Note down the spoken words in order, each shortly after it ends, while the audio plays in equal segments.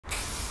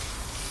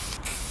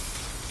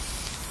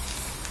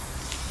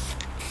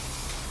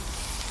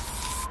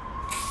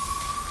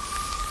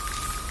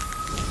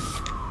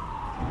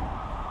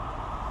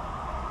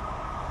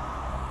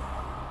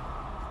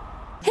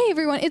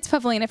everyone, it's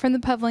Pavlina from the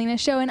Pavlina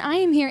Show, and I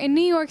am here in New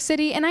York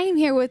City, and I am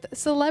here with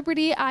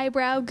celebrity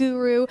eyebrow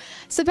guru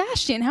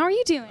Sebastian. How are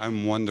you doing?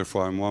 I'm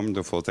wonderful. I'm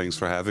wonderful. Thanks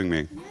for having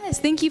me. Yes,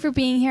 thank you for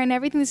being here and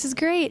everything. This is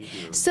great.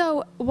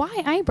 So, why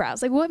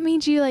eyebrows? Like, what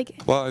made you like?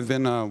 Well, I've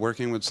been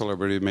working with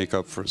celebrity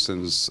makeup for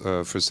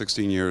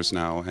 16 years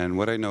now, and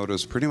what I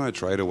noticed pretty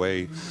much right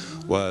away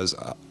was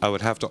I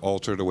would have to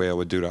alter the way I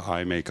would do the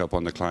eye makeup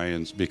on the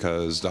clients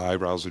because the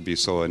eyebrows would be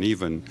so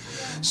uneven.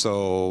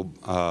 So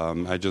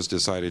I just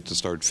decided to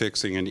start fixing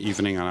and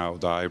evening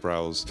out the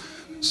eyebrows.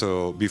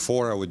 So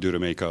before I would do the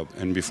makeup,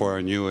 and before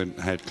I knew it,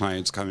 I had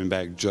clients coming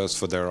back just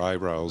for their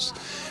eyebrows.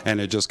 And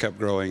it just kept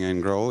growing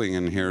and growing,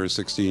 and here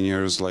 16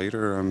 years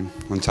later, I'm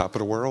on top of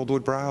the world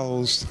with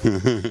brows.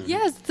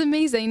 Yes, it's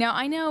amazing. Now,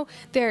 I know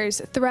there's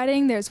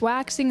threading, there's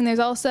waxing, and there's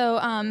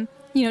also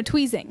you know,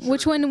 tweezing.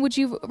 Which one would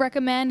you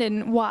recommend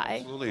and why?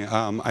 Absolutely.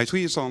 I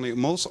tweeze only.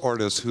 Most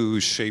artists who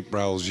shape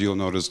brows, you'll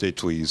notice they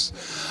tweeze.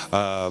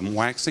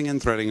 Waxing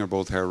and threading are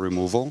both hair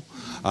removal.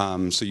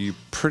 So you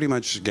pretty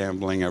much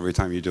gambling every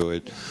time you do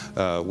it.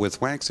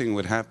 With waxing,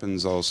 what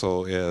happens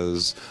also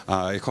is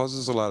it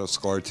causes a lot of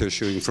scar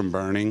tissue from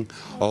burning.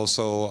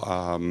 Also,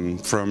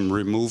 from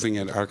removing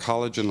it, our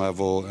collagen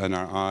level in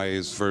our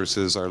eyes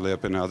versus our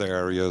lip and other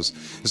areas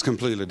is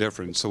completely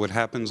different. So what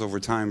happens over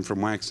time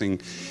from waxing,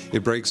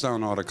 it breaks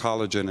down all the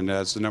collagen, and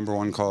that's the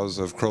 #1 cause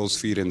of crow's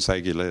feet and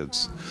saggy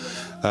lids.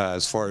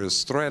 As far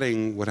as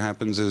threading, what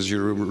happens is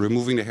you're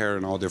removing the hair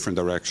in all different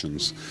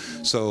directions.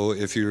 So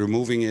if you're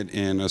removing it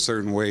in a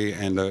certain way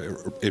and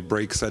it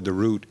breaks at the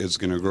root, it's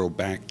going to grow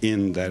back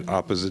in that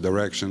opposite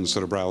direction, so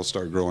the brows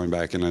start growing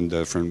back in a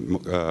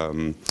different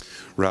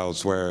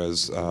routes,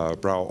 whereas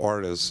brow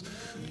artist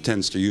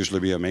tends to usually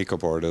be a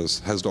makeup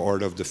artist, has the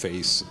art of the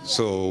face.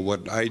 So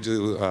what I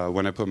do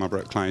when I put my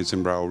clients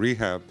in brow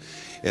rehab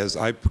is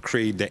I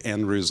create the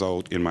end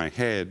result in my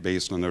head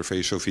based on their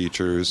facial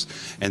features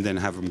and then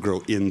have them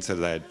grow into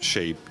that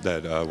shape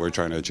that we're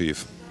trying to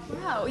achieve.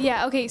 Wow,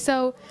 yeah, okay,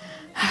 so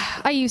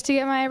I used to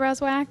get my eyebrows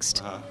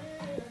waxed.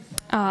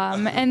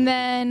 And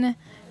then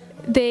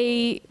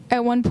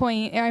at one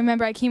point, I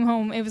remember I came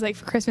home, it was like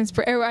for Christmas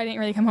break, or I didn't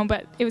really come home,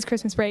 but it was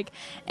Christmas break,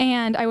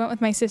 and I went with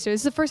my sister.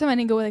 This is the first time I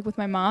didn't go with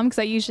my mom, because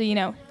I usually, you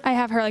know, I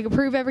have her like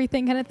approve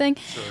everything kind of thing.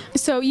 Sure.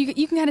 So you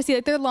can kind of see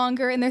like they're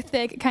longer and they're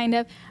thick, kind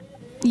of.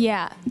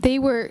 Yeah, they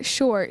were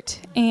short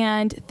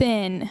and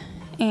thin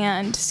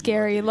and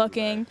scary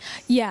looking.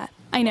 Yeah,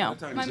 I know.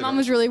 My mom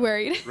was really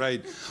worried.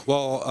 Right.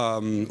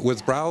 Well,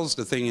 with brows,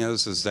 the thing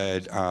is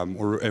that,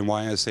 and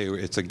why I say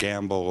it's a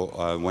gamble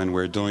when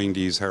we're doing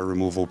these hair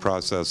removal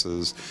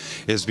processes,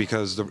 is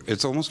because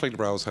it's almost like the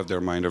brows have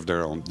their mind of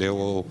their own. They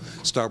will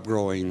stop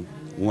growing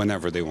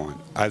whenever they want.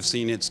 I've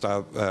seen it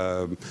stop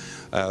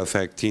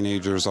affect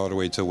teenagers all the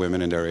way to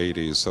women in their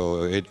 80s.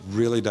 So it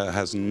really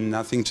has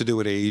nothing to do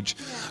with age.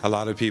 A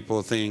lot of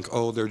people think,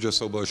 oh, they're just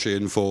so bushy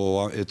and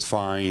full, it's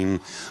fine,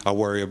 I'll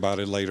worry about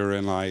it later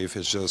in life,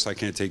 it's just I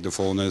can't take the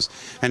fullness,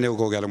 and they'll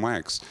go get them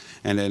waxed.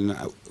 And then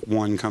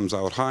one comes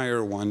out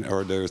higher,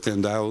 or they're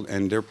thinned out,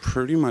 and they're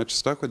pretty much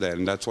stuck with that.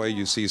 And that's why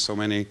you see so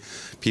many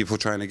people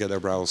trying to get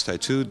their brows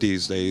tattooed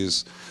these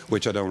days,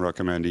 which I don't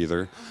recommend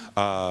either,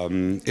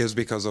 is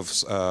because of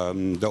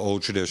the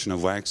old tradition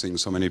of waxing.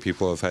 So many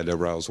people have had their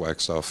brows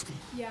waxed off.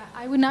 Yeah,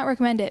 I would not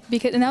recommend it,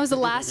 and that was the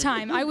last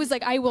time. I was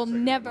like, I will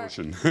never.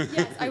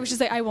 Yes, I was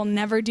just like, I will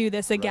never do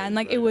this again.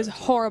 Like, it was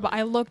horrible.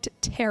 I looked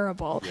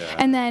terrible. Yeah.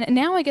 And then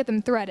now I get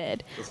them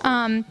threaded,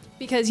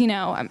 because, you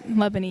know, I'm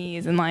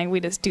Lebanese and like we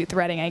just do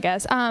threading, I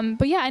guess.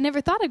 But yeah, I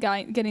never thought of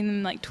getting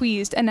them like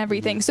tweezed and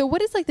everything. So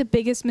what is like the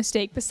biggest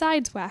mistake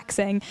besides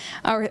waxing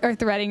or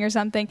threading or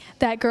something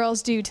that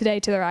girls do today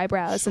to their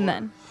eyebrows? Sure.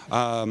 And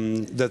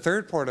then the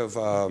third part of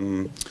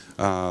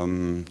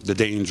the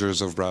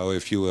dangers of brow,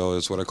 if you will,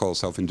 is what I call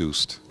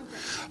self-induced.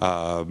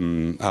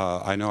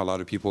 I know a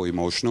lot of people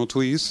emotional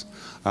tweeze,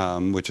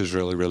 which is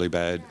really, really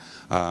bad.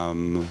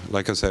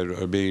 Like I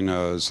said, being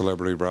a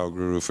celebrity brow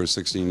guru for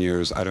 16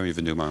 years, I don't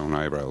even do my own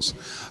eyebrows.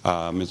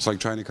 It's like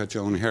trying to cut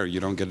your own hair. You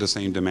don't get the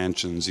same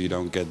dimensions, you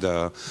don't get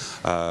the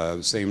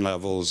same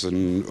levels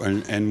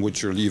and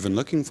what you're even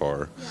looking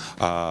for.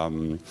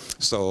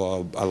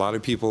 So a lot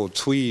of people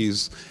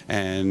tweeze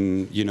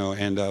and, you know,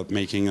 end up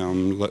making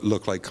them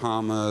look like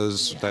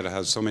commas that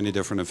has so many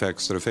different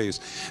effects to the face.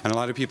 And a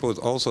lot of people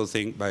also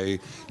think by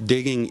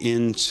digging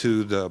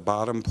into the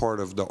bottom part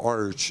of the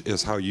arch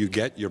is how you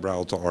get your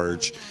brow to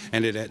arch,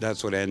 and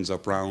that's what ends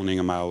up rounding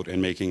them out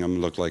and making them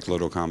look like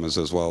little commas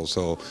as well.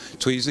 So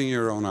tweezing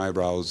your own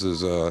eyebrows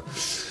is I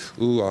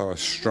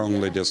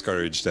strongly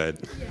discourage that.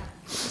 Yeah.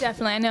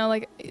 Definitely, I know.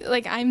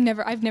 Like I've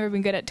never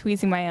been good at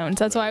tweezing my own,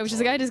 so that's why I was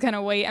just like, I just kind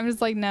of wait. I'm just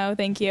like, no,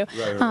 thank you.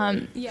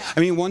 Right. Yeah. I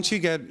mean, once you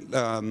get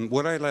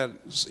what I let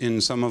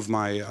in some of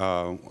my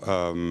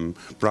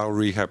brow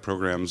rehab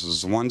programs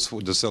is once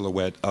the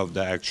silhouette of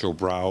the actual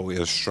brow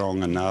is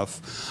strong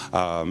enough,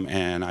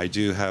 and I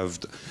do have,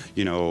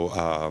 you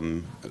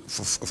know,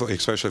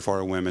 especially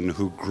for women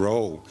who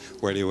grow,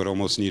 where they would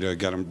almost need to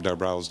get their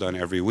brows done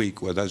every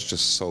week. Well, that's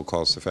just so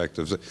cost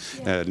effective,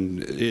 yeah.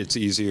 And it's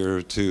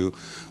easier to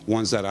once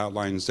wants that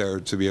outlines there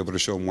to be able to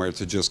show them where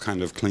to just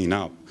kind of clean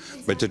up.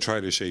 But to try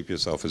to shape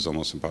yourself is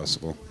almost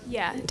impossible.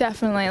 Yeah,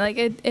 definitely. Like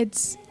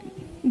it's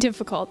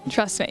difficult,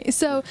 trust me.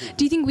 So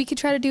do you think we could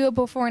try to do a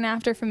before and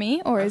after for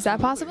me, or is that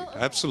possible?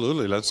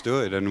 Absolutely, let's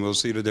do it, and we'll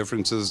see the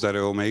differences that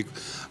it will make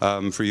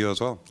for you as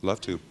well.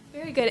 Love to.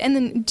 Very good. And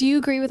then do you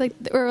agree with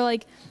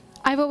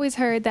I've always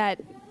heard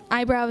that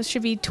eyebrows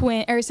should be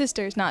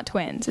sisters, not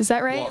twins. Is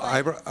that right?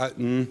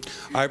 Well,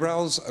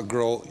 eyebrows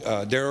grow.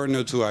 There are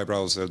no two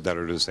eyebrows that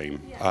are the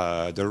same.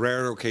 The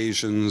rare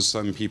occasions,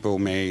 some people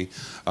may,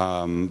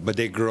 but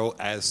they grow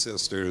as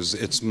sisters.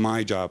 It's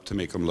my job to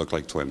make them look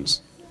like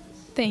twins.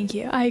 Thank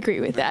you. I agree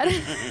with that.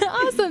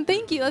 Awesome.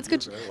 Thank you. Let's go.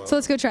 So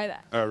let's go try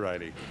that.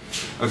 Alrighty.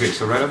 Okay.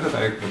 So right off the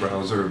back, the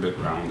brows are a bit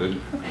rounded.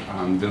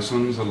 This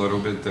one's a little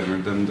bit thinner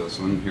than this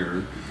one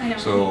here.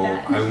 So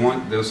I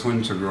want this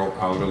one to grow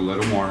out a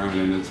little more, and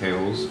in the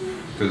tails,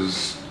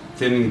 because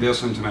thinning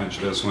this one to match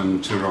this one,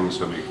 two wrongs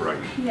don't make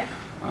right. Yeah.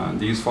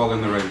 These fall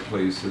in the right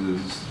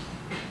places.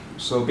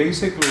 So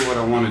basically, what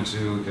I want to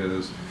do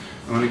is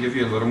I want to give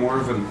you a little more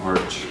of an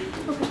arch.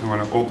 I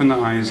want to open the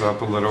eyes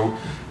up a little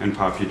and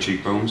pop your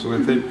cheekbones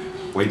with it.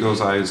 Weight those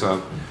eyes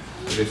up.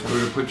 But if I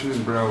were to put you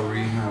in brow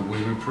rehab,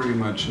 we would pretty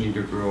much need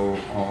to grow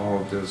all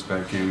of this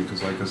back in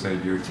because, like I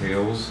said, your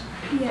tails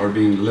are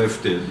being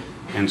lifted.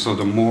 And so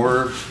the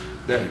more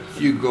that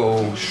you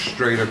go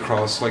straight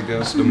across like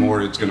this, the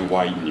more it's going to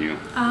widen you.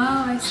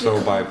 Oh, I see.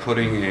 So by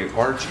putting an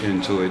arch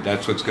into it,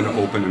 that's what's going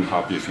to open and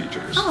pop your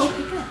features. Oh,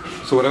 okay,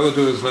 good. So what I will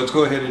do is let's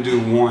go ahead and do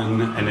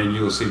one, and then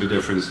you'll see the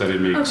difference that it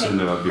makes in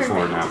the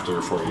before and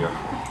after for you.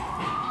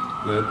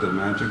 Let the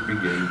magic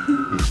begin.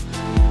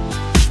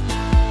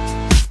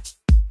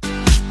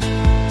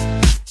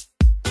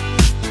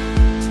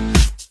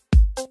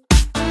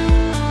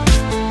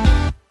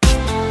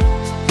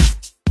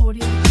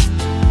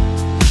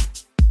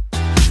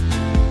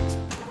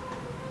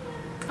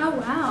 Oh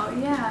wow,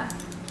 yeah.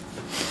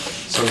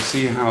 So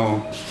see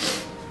how,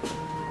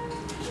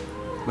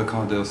 look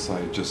how this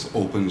side just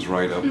opens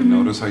right up, and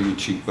notice how your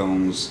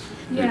cheekbones,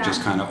 it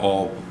just kind of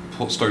all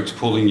starts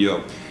pulling you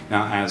up.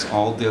 Now as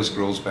all this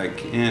grows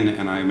back in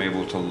and I'm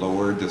able to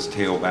lower this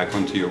tail back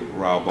onto your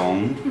brow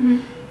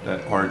bone,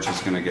 that arch is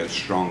going to get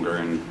stronger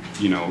and,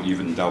 you know,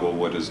 even double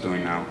what it's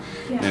doing now.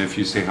 And if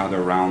you see how the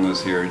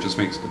roundness here, it just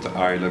makes the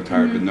eye look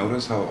tired, but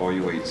notice how all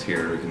your weight's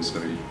here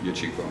instead of your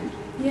cheekbone.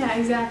 Yeah,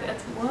 exactly.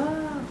 That's,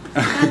 whoa,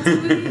 that's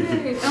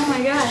weird. Oh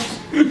my gosh.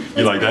 That's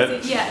you like crazy.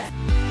 that? Yes.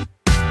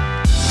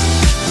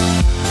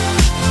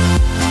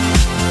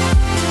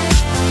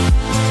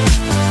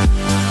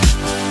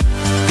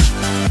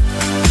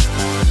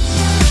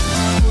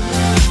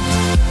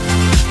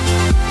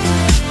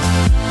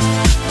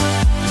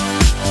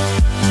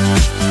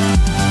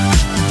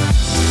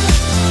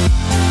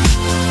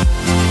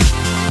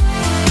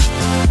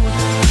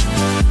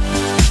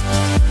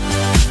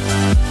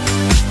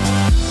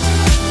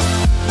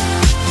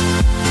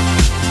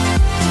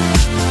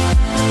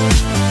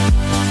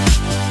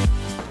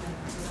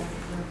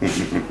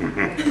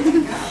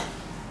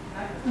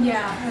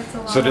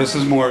 So this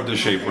is more of the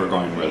shape we're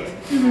going with,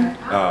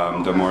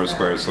 the more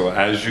square. So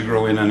as you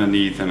grow in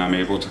underneath and I'm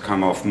able to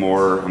come off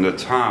more on the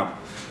top,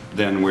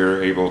 then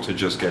we're able to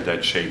just get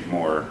that shape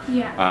more.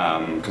 Yeah.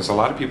 Because a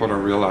lot of people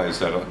don't realize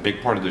that a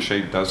big part of the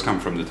shape does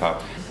come from the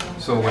top.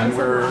 So when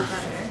we're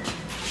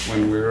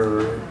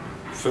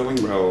filling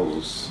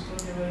brows,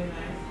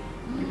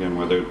 again,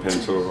 whether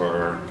pencil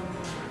or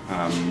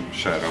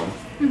shadow,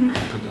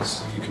 put this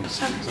so you can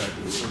see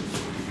exactly.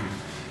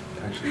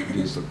 Actually,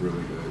 these look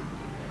really good.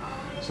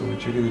 So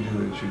what you're going to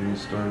do is you're going to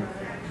start,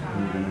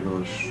 and you're going to go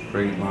a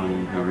straight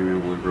line. Now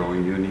remember, we're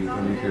growing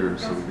uniquely here,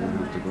 so we're going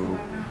to have to go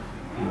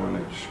more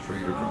like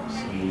straight across.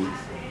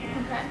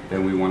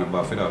 Then we want to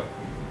buff it up.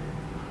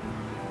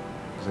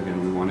 Because again,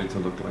 we want it to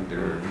look like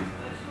they're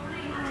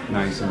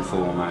nice and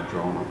full, not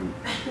drawn on.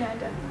 Yeah,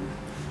 definitely.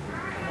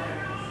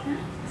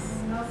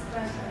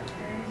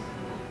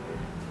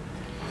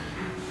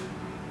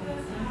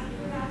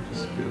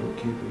 Just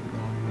keep it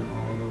going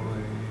all the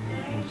way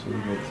until we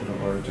get to the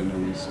arch and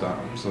then we stop.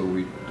 So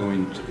we're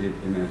doing it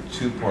in a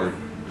two-part.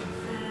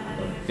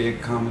 A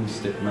big common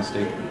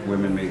mistake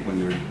women make when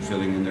they're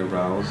filling in their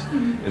brows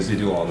is they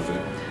do all of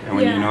it. And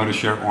when you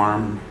notice your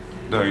arm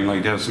doing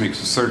like this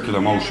makes a circular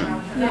motion.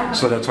 Yeah.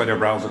 So that's why their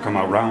brows will come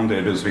out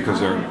rounded, is because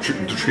they're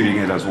treating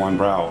it as one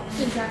brow.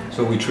 Exactly.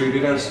 So we treat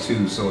it as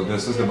two. So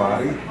this is the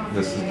body,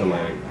 this is the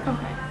leg.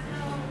 Okay.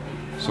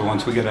 So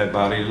once we get that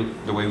body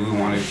the way we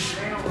want it,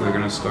 we're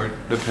going to start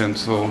the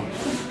pencil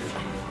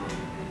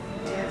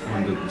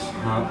on the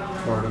top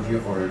part of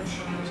your arch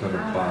to the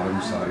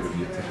bottom side of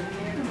your tail.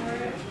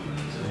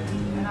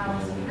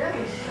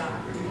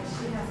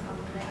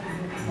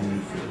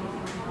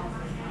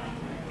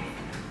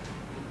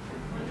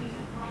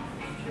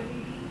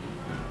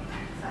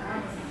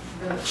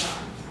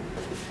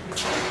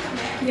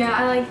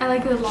 Yeah, I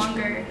like the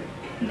longer.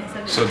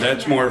 So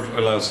that's more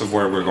or less of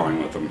where we're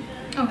going with them.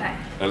 Okay.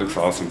 That looks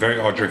awesome. Very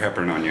Audrey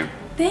Hepburn on you.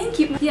 Thank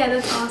you. Yeah,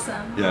 that's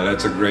awesome. Yeah,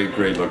 that's a great,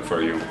 great look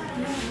for you.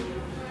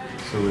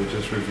 So we'll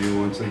just review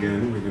once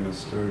again. We're going to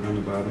start on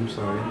the bottom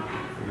side.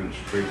 We're going to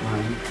straight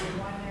line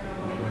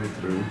all the way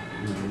through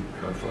and then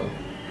cuff up.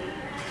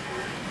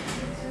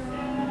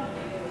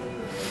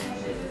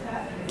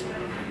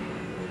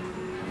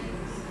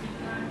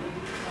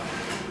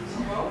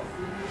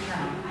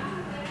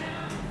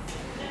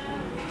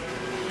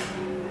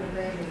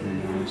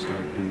 And then we'll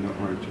start in the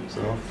arch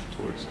itself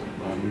towards the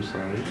bottom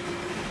side.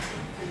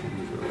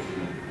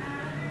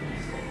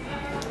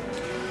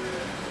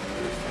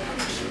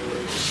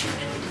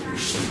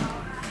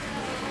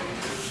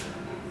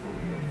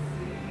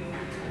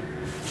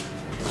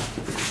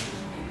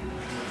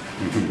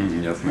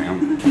 Yes,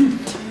 ma'am.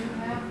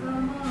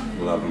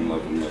 Love them,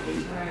 love them, love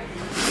them.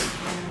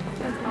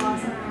 That's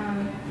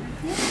awesome.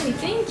 Yay,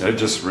 thank you. It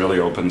just really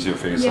opens your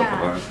face up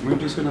a lot. We're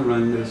just going to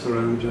run this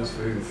around just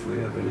for if we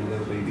have any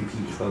little baby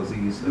peach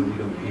fuzzies that we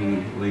don't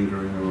need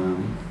lingering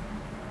around.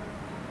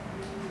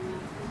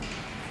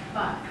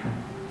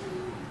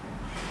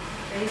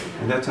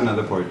 And that's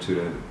another part too,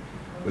 that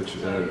which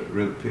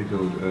real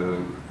people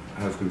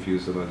have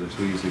confused about the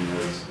tweezing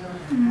is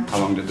how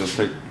long did this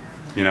take?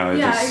 You know,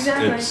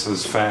 it's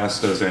as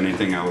fast as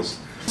anything else.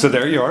 So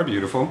there you are,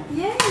 beautiful.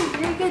 Yay,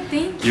 very good,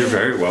 thank you. You're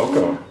very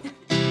welcome.